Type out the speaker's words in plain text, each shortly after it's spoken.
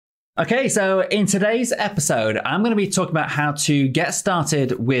Okay, so in today's episode, I'm going to be talking about how to get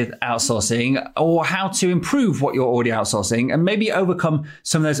started with outsourcing or how to improve what you're already outsourcing and maybe overcome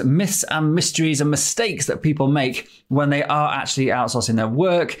some of those myths and mysteries and mistakes that people make when they are actually outsourcing their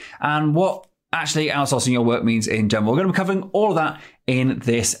work and what actually outsourcing your work means in general. We're going to be covering all of that in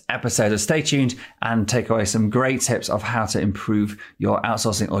this episode. So stay tuned and take away some great tips of how to improve your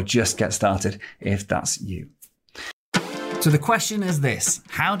outsourcing or just get started if that's you. So the question is this: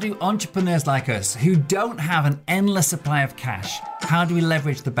 how do entrepreneurs like us who don't have an endless supply of cash, how do we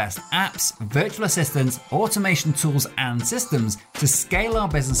leverage the best apps, virtual assistants, automation tools and systems to scale our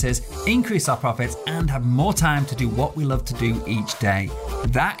businesses, increase our profits and have more time to do what we love to do each day?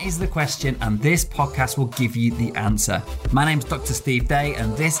 That is the question, and this podcast will give you the answer. My name's Dr. Steve Day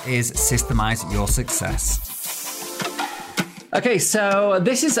and this is Systemize Your Success. Okay, so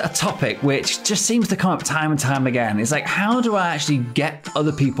this is a topic which just seems to come up time and time again. It's like, how do I actually get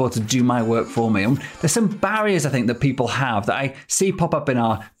other people to do my work for me? And there's some barriers I think that people have that I see pop up in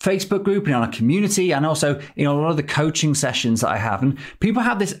our Facebook group and in our community and also in a lot of the coaching sessions that I have. And people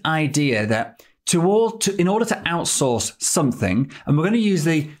have this idea that in order to outsource something, and we're going to use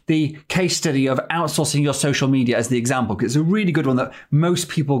the case study of outsourcing your social media as the example, because it's a really good one that most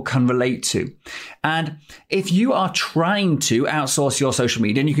people can relate to. And if you are trying to outsource your social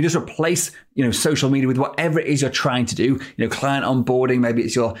media and you can just replace social media with whatever it is you're trying to do, client onboarding, maybe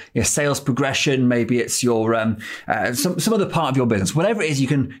it's your sales progression, maybe it's your some other part of your business, whatever it is, you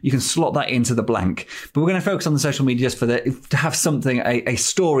can slot that into the blank. But we're going to focus on the social media just to have something, a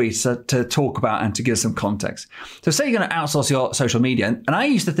story to talk about and to give some context. So say you're going to outsource your social media, and I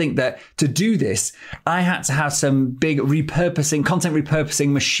used to think that to do this, I had to have some big content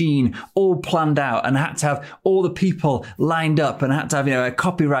repurposing machine all planned out, and I had to have all the people lined up, and I had to have a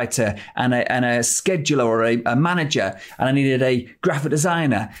copywriter and a scheduler or a manager, and I needed a graphic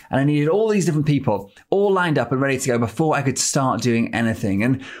designer, and I needed all these different people all lined up and ready to go before I could start doing anything.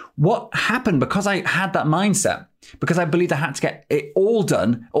 And what happened, because I had that mindset, because I believed I had to get it all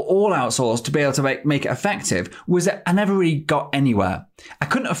done or all outsourced to be able to make it effective, was that I never really got anywhere. I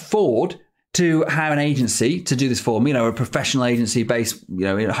couldn't afford to hire an agency to do this for me, a professional agency based,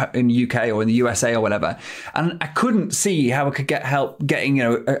 in the UK or in the USA or whatever. And I couldn't see how I could get help getting,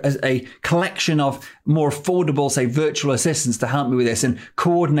 a collection of more affordable, say, virtual assistants to help me with this and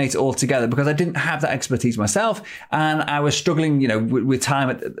coordinate it all together, because I didn't have that expertise myself. And I was struggling, with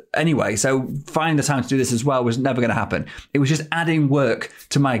time anyway. So finding the time to do this as well was never going to happen. It was just adding work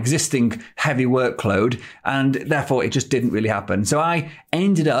to my existing heavy workload. And therefore it just didn't really happen. So I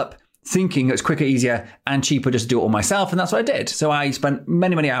ended up thinking it was quicker, easier, and cheaper just to do it all myself. And that's what I did. So I spent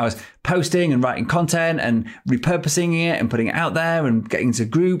many, many hours posting and writing content and repurposing it and putting it out there and getting into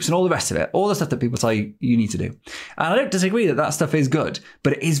groups and all the rest of it. All the stuff that people tell you need to do. And I don't disagree that stuff is good,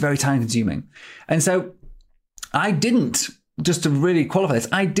 but it is very time consuming. And so I didn't, just to really qualify this,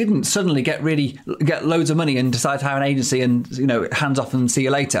 I didn't suddenly get loads of money and decide to hire an agency and, hands off and see you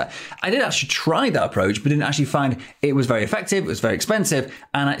later. I did actually try that approach, but didn't actually find it was very effective. It was very expensive,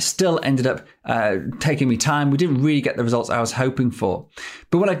 and it still ended up taking me time. We didn't really get the results I was hoping for.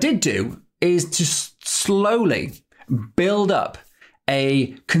 But what I did do is to slowly build up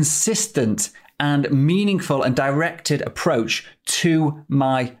a consistent and meaningful and directed approach to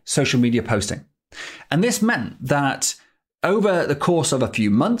my social media posting. And this meant that over the course of a few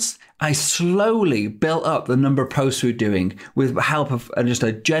months, I slowly built up the number of posts we were doing with the help of just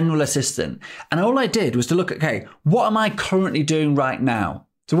a general assistant. And all I did was to look at, okay, what am I currently doing right now?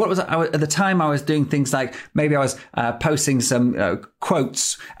 So what was at the time I was doing things like maybe I was posting some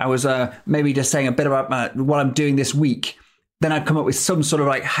quotes. I was maybe just saying a bit about what I'm doing this week. Then I'd come up with some sort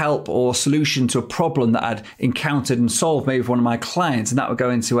of help or solution to a problem that I'd encountered and solved maybe for one of my clients. And that would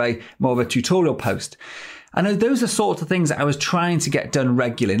go into more of a tutorial post. And those are sorts of things that I was trying to get done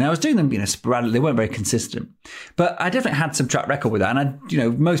regularly. And I was doing them, sporadically. They weren't very consistent. But I definitely had some track record with that.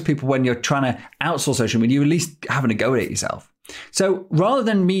 And most people, when you're trying to outsource social media, you're at least having a go at it yourself. So rather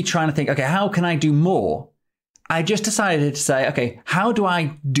than me trying to think, okay, how can I do more? I just decided to say, okay, how do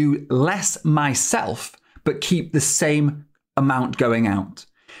I do less myself, but keep the same amount going out?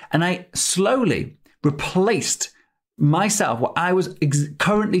 And I slowly replaced myself, what I was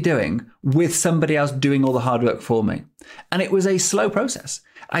currently doing, with somebody else doing all the hard work for me. And it was a slow process.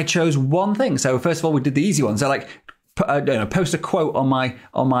 I chose one thing. So first of all, we did the easy one. So post a quote on my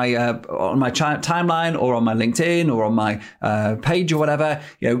timeline or on my LinkedIn or on my page or whatever.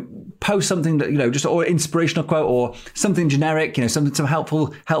 Post something that just or inspirational quote or something generic. Some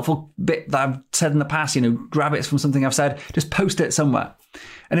helpful bit that I've said in the past. Grab it from something I've said. Just post it somewhere.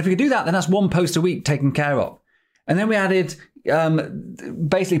 And if we could do that, then that's one post a week taken care of. And then we added,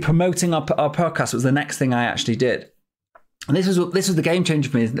 basically promoting our podcast was the next thing I actually did. And this was the game changer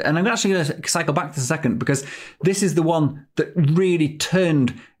for me. And I'm actually going to cycle back to a second, because this is the one that really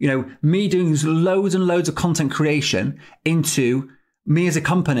turned, me doing loads and loads of content creation into me as a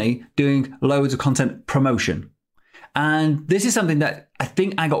company doing loads of content promotion. And this is something that I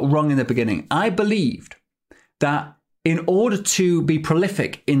think I got wrong in the beginning. I believed that in order to be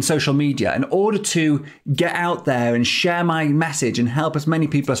prolific in social media, in order to get out there and share my message and help as many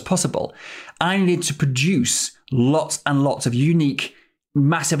people as possible, I needed to produce lots and lots of unique,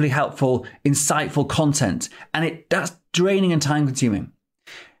 massively helpful, insightful content. And that's draining and time consuming.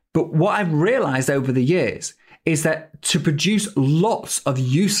 But what I've realized over the years is that to produce lots of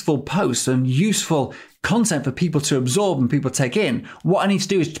useful posts and useful content for people to absorb and people to take in, what I need to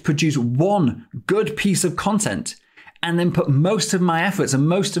do is to produce one good piece of content and then put most of my efforts and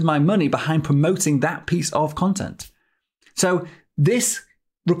most of my money behind promoting that piece of content. So this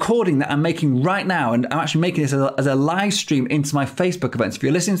recording that I'm making right now, and I'm actually making this as a live stream into my Facebook events. If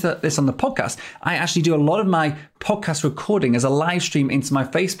you're listening to this on the podcast, I actually do a lot of my podcast recording as a live stream into my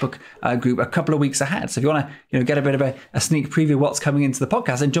Facebook group a couple of weeks ahead. So if you want to get a bit of a sneak preview of what's coming into the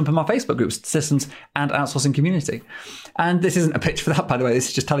podcast, then jump in my Facebook groups, Systems and Outsourcing Community. And this isn't a pitch for that, by the way. This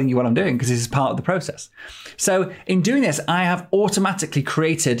is just telling you what I'm doing, because this is part of the process. So in doing this, I have automatically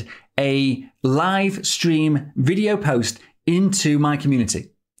created a live stream video post into my community.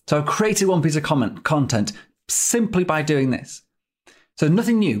 So I've created one piece of content simply by doing this. So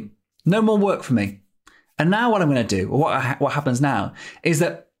nothing new, no more work for me. And now what I'm going to do, or what happens now, is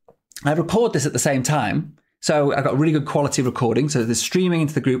that I record this at the same time. So I've got really good quality recording. So there's streaming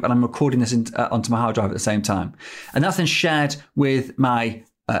into the group, and I'm recording this onto my hard drive at the same time. And that's then shared with my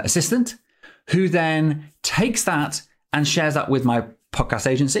assistant, who then takes that and shares that with my podcast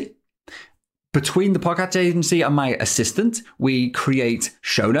agency. Between the podcast agency and my assistant, we create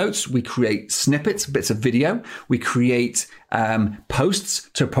show notes, we create snippets, bits of video, we create posts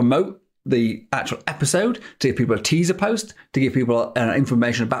to promote the actual episode, to give people a teaser post, to give people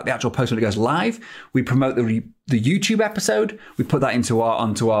information about the actual post when it goes live. We promote the YouTube episode. We put that onto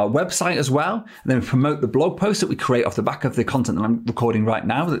our website as well. And then we promote the blog post that we create off the back of the content that I'm recording right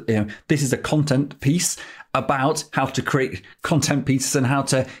now. This is a content piece about how to create content pieces and how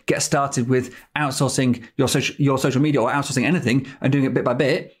to get started with outsourcing your social media, or outsourcing anything and doing it bit by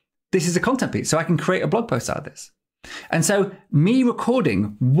bit. This is a content piece. So I can create a blog post out of this. And so me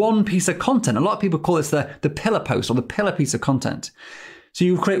recording one piece of content, a lot of people call this the pillar post or the pillar piece of content. So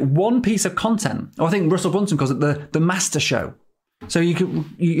you create one piece of content, or I think Russell Brunson calls it the master show. So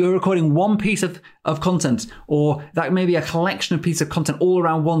you're recording one piece of content, or that may be a collection of pieces of content all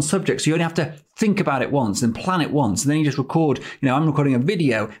around one subject. So you only have to think about it once and plan it once. And then you just record, I'm recording a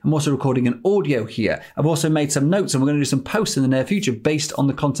video. I'm also recording an audio here. I've also made some notes, and we're going to do some posts in the near future based on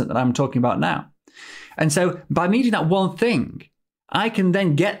the content that I'm talking about now. And so by me doing that one thing, I can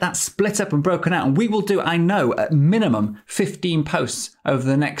then get that split up and broken out. And we will do, I know, at minimum 15 posts over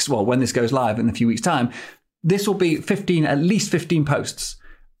the next, when this goes live in a few weeks' time. This will be at least 15 posts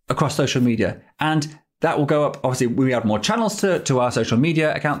across social media. And that will go up. Obviously, we have more channels to our social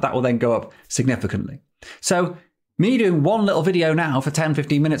media account. That will then go up significantly. So me doing one little video now for 10,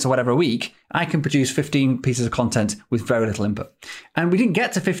 15 minutes or whatever a week, I can produce 15 pieces of content with very little input. And we didn't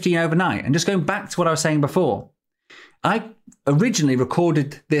get to 15 overnight. And just going back to what I was saying before, I originally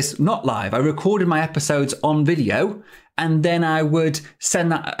recorded this not live. I recorded my episodes on video, and then I would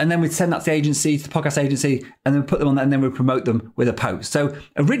send that, and then we'd send that to the agency, to the podcast agency, and then put them on that, and then we'd promote them with a post. So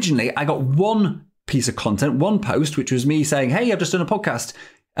originally I got one piece of content, one post, which was me saying, hey, I've just done a podcast,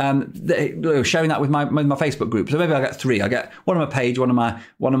 sharing that with my Facebook group. So maybe I get three. I get one on my page, one on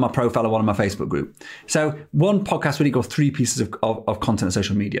my profile, and one on my Facebook group. So one podcast would equal 3 pieces of content on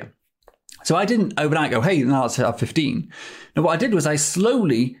social media. So I didn't overnight go, hey, now let's have 15. Now, what I did was I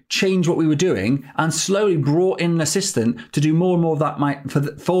slowly changed what we were doing and slowly brought in an assistant to do more and more of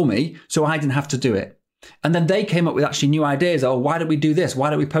that for me, so I didn't have to do it. And then they came up with actually new ideas. Oh, why don't we do this? Why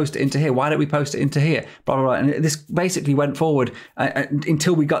don't we post it into here? Why don't we post it into here? Blah, blah, blah. And this basically went forward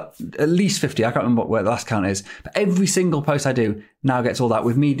until we got at least 50. I can't remember where the last count is. But every single post I do now gets all that,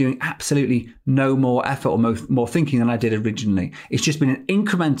 with me doing absolutely no more effort or more thinking than I did originally. It's just been an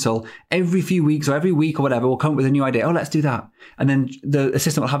incremental, every few weeks or every week or whatever, we'll come up with a new idea. Oh, let's do that. And then the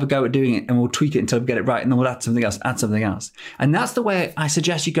assistant will have a go at doing it, and we'll tweak it until we get it right. And then we'll add something else. And that's the way I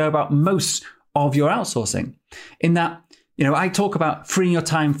suggest you go about most of your outsourcing, in that, I talk about freeing your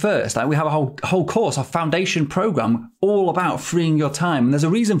time first. Like, we have a whole course, our foundation program, all about freeing your time. And there's a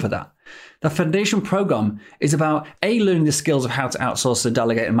reason for that. The foundation program is about A, learning the skills of how to outsource and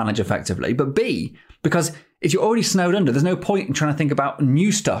delegate and manage effectively, but B, because if you're already snowed under, there's no point in trying to think about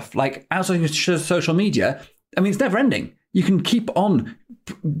new stuff like outsourcing social media. I mean, it's never ending. You can keep on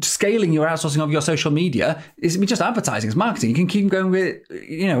scaling your outsourcing of your social media. It's just advertising, it's marketing. You can keep going with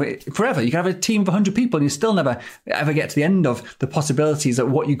it, forever. You can have a team of 100 people and you still never ever get to the end of the possibilities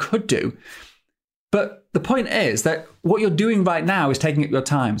of what you could do. But the point is that what you're doing right now is taking up your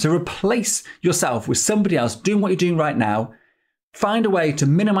time. So replace yourself with somebody else doing what you're doing right now. Find a way to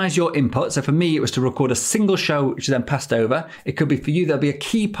minimize your input. So for me, it was to record a single show, which is then passed over. It could be for you, there'll be a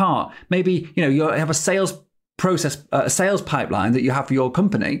key part. Maybe, you have a sales process, a sales pipeline that you have for your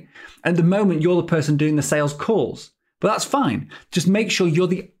company. And at the moment, you're the person doing the sales calls. But that's fine. Just make sure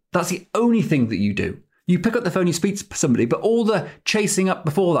that's the only thing that you do. You pick up the phone, you speak to somebody, but all the chasing up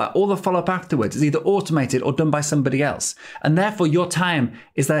before that, all the follow-up afterwards is either automated or done by somebody else. And therefore, your time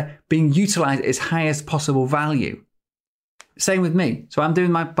is there being utilized at its highest possible value. Same with me. So I'm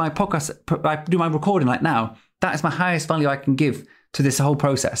doing my podcast, I do my recording like now. That is my highest value I can give to this whole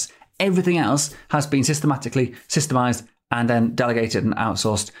process. Everything else has been systemized, and then delegated and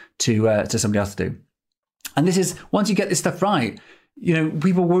outsourced to somebody else to do. And this is, once you get this stuff right,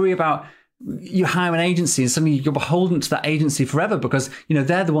 people worry about you hire an agency and suddenly you're beholden to that agency forever because,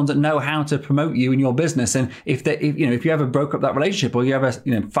 they're the ones that know how to promote you in your business. And if you ever broke up that relationship or you ever,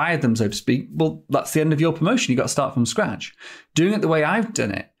 fired them, so to speak, well, that's the end of your promotion. You've got to start from scratch. Doing it the way I've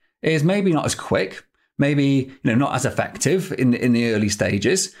done it is maybe not as quick, maybe, not as effective in the early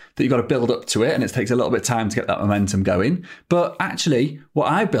stages, that you've got to build up to it. And it takes a little bit of time to get that momentum going. But actually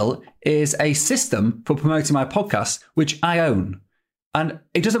what I built is a system for promoting my podcast, which I own. And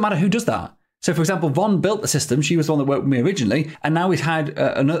it doesn't matter who does that. So, for example, Von built the system. She was the one that worked with me originally. And now we've had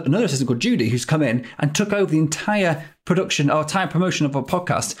another assistant called Judy who's come in and took over the entire production or entire promotion of our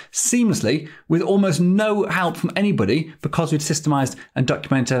podcast seamlessly with almost no help from anybody because we've systemized and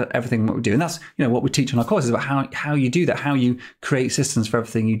documented everything what we do. And that's, what we teach on our courses about how you do that, how you create systems for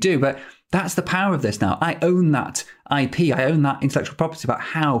everything you do. But that's the power of this now. I own that IP. I own that intellectual property about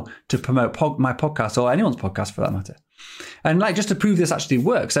how to promote my podcast or anyone's podcast for that matter. And just to prove this actually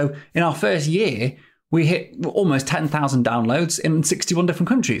works. So in our first year, we hit almost 10,000 downloads in 61 different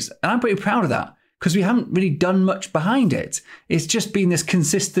countries. And I'm pretty proud of that because we haven't really done much behind it. It's just been this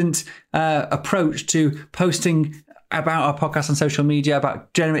consistent approach to posting about our podcast on social media,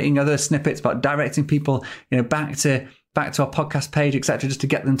 about generating other snippets, about directing people, back to our podcast page, etc., just to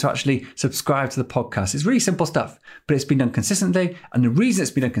get them to actually subscribe to the podcast. It's really simple stuff, but it's been done consistently. And the reason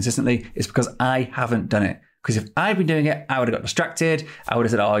it's been done consistently is because I haven't done it. Because if I'd been doing it, I would have got distracted. I would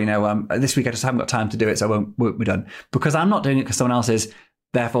have said, this week I just haven't got time to do it, so it won't be done. Because I'm not doing it because someone else is,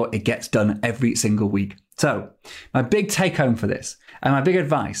 therefore it gets done every single week. So my big take home for this and my big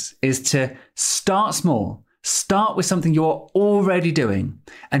advice is to start small. Start with something you're already doing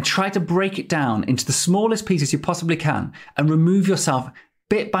and try to break it down into the smallest pieces you possibly can and remove yourself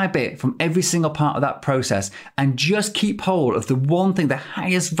bit by bit from every single part of that process and just keep hold of the one thing, the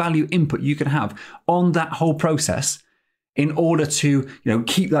highest value input you can have on that whole process in order to,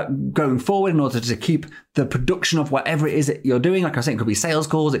 keep that going forward, in order to keep the production of whatever it is that you're doing. Like I was saying, it could be sales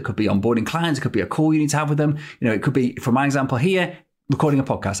calls, it could be onboarding clients, it could be a call you need to have with them. It could be, for my example here, recording a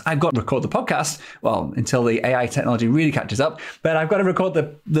podcast. I've got to record the podcast, well, until the AI technology really catches up, but I've got to record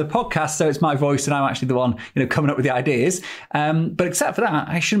the podcast so it's my voice and I'm actually the one, coming up with the ideas. But except for that,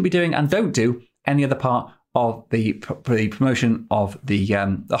 I shouldn't be doing and don't do any other part of the promotion of the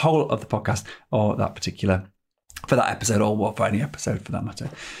whole of the podcast or that particular, for that episode or for any episode for that matter.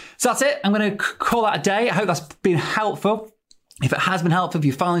 So that's it. I'm going to call that a day. I hope that's been helpful. If it has been helpful, if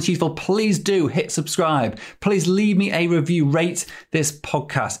you found this useful, please do hit subscribe. Please leave me a review, rate this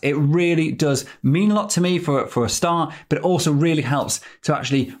podcast. It really does mean a lot to me for a start, but it also really helps to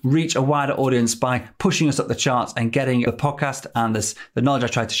actually reach a wider audience by pushing us up the charts and getting the podcast and the knowledge I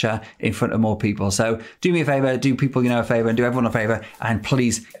try to share in front of more people. So do me a favor, do people a favor, and do everyone a favor, and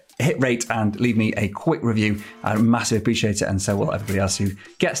please hit rate and leave me a quick review. I massively appreciate it, and so will everybody else who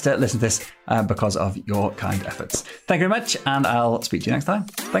gets to listen to this because of your kind efforts. Thank you very much, and I'll speak to you next time.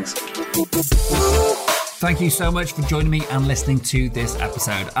 Thanks. Thank you so much for joining me and listening to this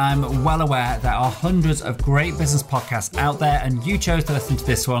episode. I'm well aware there are hundreds of great business podcasts out there, and you chose to listen to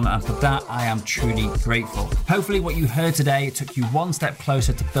this one, and for that I am truly grateful. Hopefully what you heard today took you one step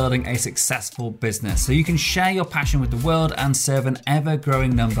closer to building a successful business so you can share your passion with the world and serve an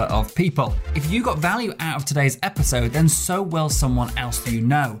ever-growing number of people. If you got value out of today's episode, then so will someone else you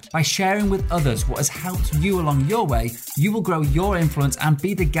know. By sharing with others what has helped you along your way, you will grow your influence and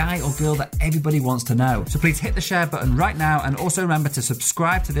be the guy or girl that everybody wants to know. So please hit the share button right now, and also remember to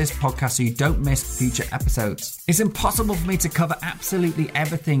subscribe to this podcast so you don't miss future episodes. It's impossible for me to cover absolutely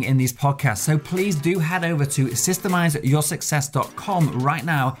everything in these podcasts, so please do head over to systemizeyoursuccess.com right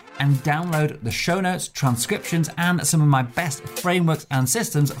now and download the show notes, transcriptions, and some of my best frameworks and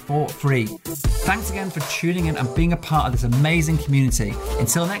systems for free. Thanks again for tuning in and being a part of this amazing community.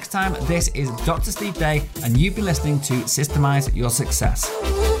 Until next time, this is Dr. Steve Day, and you've been listening to Systemize Your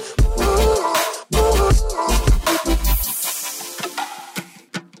Success.